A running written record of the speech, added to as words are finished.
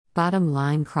Bottom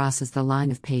line crosses the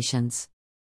line of patience.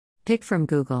 Pick from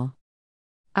Google.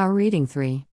 Our reading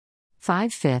 3.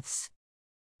 5/5.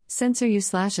 Censor you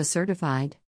 / a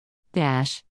certified.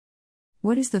 Dash.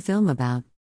 What is the film about?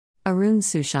 Arun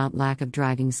Sushant's lack of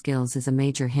driving skills is a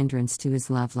major hindrance to his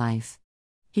love life.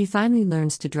 He finally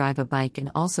learns to drive a bike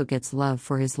and also gets love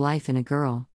for his life in a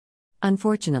girl.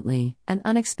 Unfortunately, an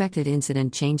unexpected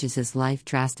incident changes his life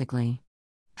drastically.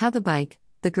 How the bike,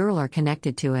 the girl are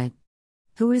connected to it.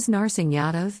 Who is Narsingh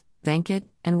Yadav, Venkat,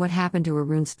 and what happened to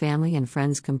Arun's family and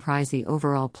friends comprise the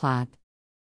overall plot.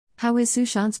 How is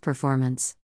Sushant's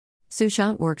performance?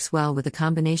 Sushant works well with a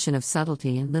combination of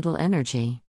subtlety and little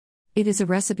energy. It is a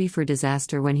recipe for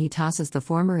disaster when he tosses the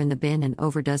former in the bin and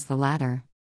overdoes the latter.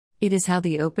 It is how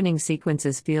the opening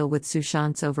sequences feel with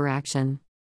Sushant's overaction.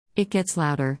 It gets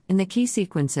louder, in the key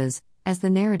sequences, as the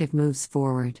narrative moves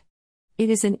forward. It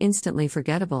is an instantly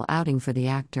forgettable outing for the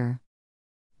actor.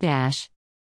 Dash.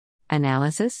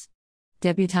 Analysis?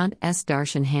 Debutante S.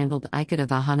 Darshan handled Ikada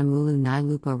Vahanamulu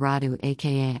Nilupa Radu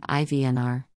aka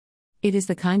IVNR. It is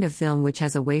the kind of film which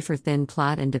has a wafer-thin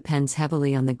plot and depends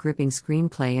heavily on the gripping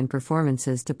screenplay and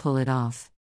performances to pull it off.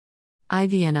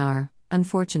 IVNR,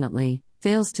 unfortunately,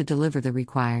 fails to deliver the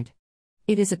required.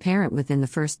 It is apparent within the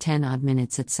first 10-odd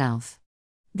minutes itself.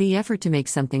 The effort to make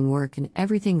something work and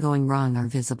everything going wrong are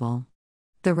visible.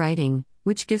 The writing,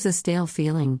 which gives a stale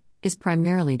feeling, is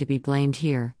primarily to be blamed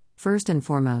here, first and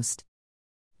foremost.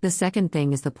 The second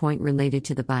thing is the point related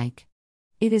to the bike.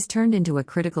 It is turned into a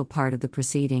critical part of the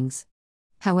proceedings.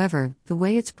 However, the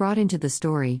way it's brought into the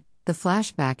story, the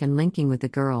flashback and linking with the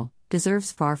girl,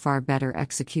 deserves far better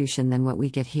execution than what we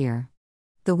get here.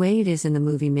 The way it is in the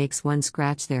movie makes one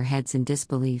scratch their heads in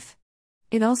disbelief.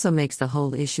 It also makes the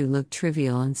whole issue look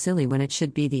trivial and silly when it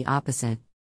should be the opposite.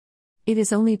 It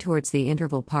is only towards the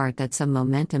interval part that some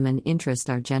momentum and interest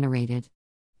are generated.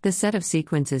 The set of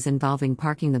sequences involving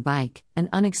parking the bike, an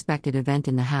unexpected event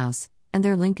in the house, and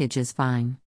their linkage is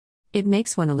fine. It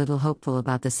makes one a little hopeful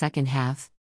about the second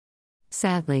half.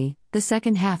 Sadly, the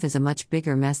second half is a much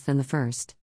bigger mess than the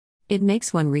first. It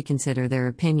makes one reconsider their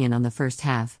opinion on the first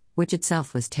half, which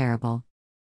itself was terrible.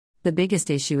 The biggest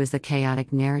issue is the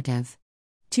chaotic narrative.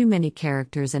 Too many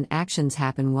characters and actions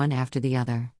happen one after the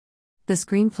other. The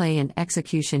screenplay and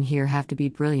execution here have to be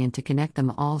brilliant to connect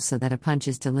them all so that a punch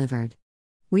is delivered.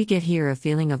 We get here a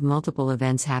feeling of multiple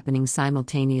events happening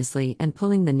simultaneously and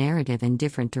pulling the narrative in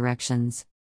different directions.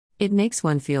 It makes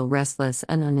one feel restless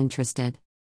and uninterested.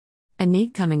 A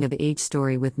neat coming-of-age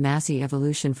story with massy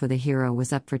evolution for the hero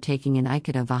was up for taking in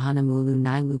Ikada Vahanamulu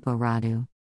Nilupa Radu.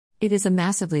 It is a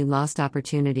massively lost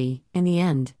opportunity, in the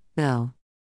end, though.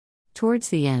 Towards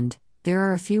the end, there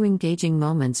are a few engaging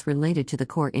moments related to the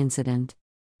core incident.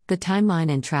 The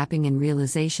timeline and trapping and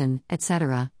realization,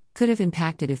 etc., could have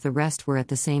impacted if the rest were at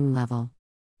the same level.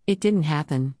 It didn't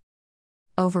happen.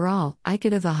 Overall,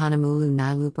 Ikada Vahanamulu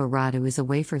Nilupa Radu is a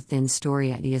wafer-thin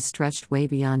story ideas stretched way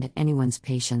beyond anyone's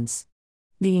patience.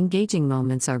 The engaging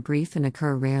moments are brief and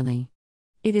occur rarely.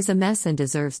 It is a mess and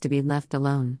deserves to be left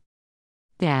alone.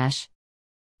 Dash.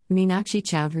 Meenakshi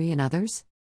Chowdhury and others?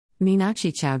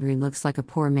 Meenakshi Chowdhury looks like a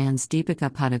poor man's Deepika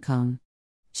Padukone.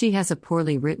 She has a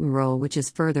poorly written role which is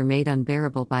further made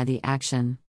unbearable by the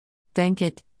action.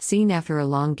 Venkat, seen after a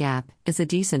long gap, is a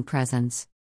decent presence.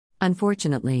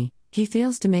 Unfortunately, he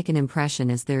fails to make an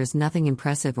impression as there is nothing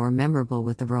impressive or memorable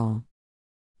with the role.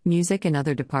 Music and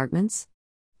other departments?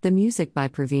 The music by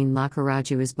Praveen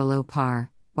Lakkaraju is below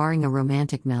par, barring a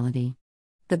romantic melody.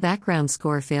 The background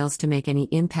score fails to make any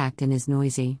impact and is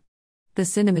noisy. The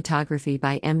cinematography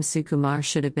by M. Sukumar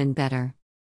should have been better.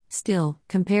 Still,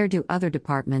 compared to other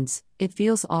departments, it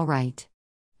feels alright.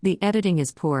 The editing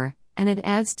is poor, and it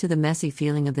adds to the messy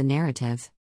feeling of the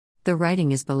narrative. The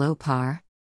writing is below par.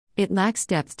 It lacks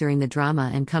depth during the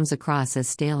drama and comes across as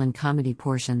stale in comedy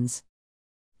portions.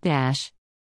 Dash.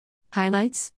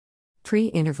 Highlights?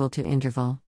 Pre-interval to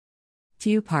interval.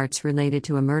 Few parts related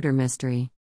to a murder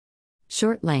mystery.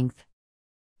 Short length.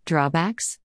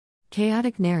 Drawbacks?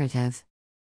 Chaotic narrative.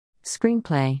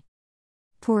 Screenplay.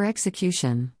 Poor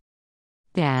execution.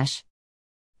 Dash.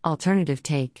 Alternative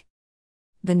take.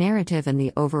 The narrative and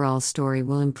the overall story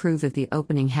will improve if the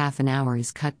opening half an hour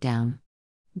is cut down.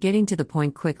 Getting to the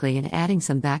point quickly and adding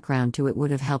some background to it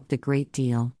would have helped a great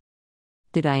deal.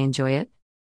 Did I enjoy it?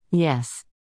 Yes.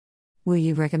 Will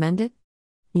you recommend it?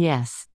 Yes.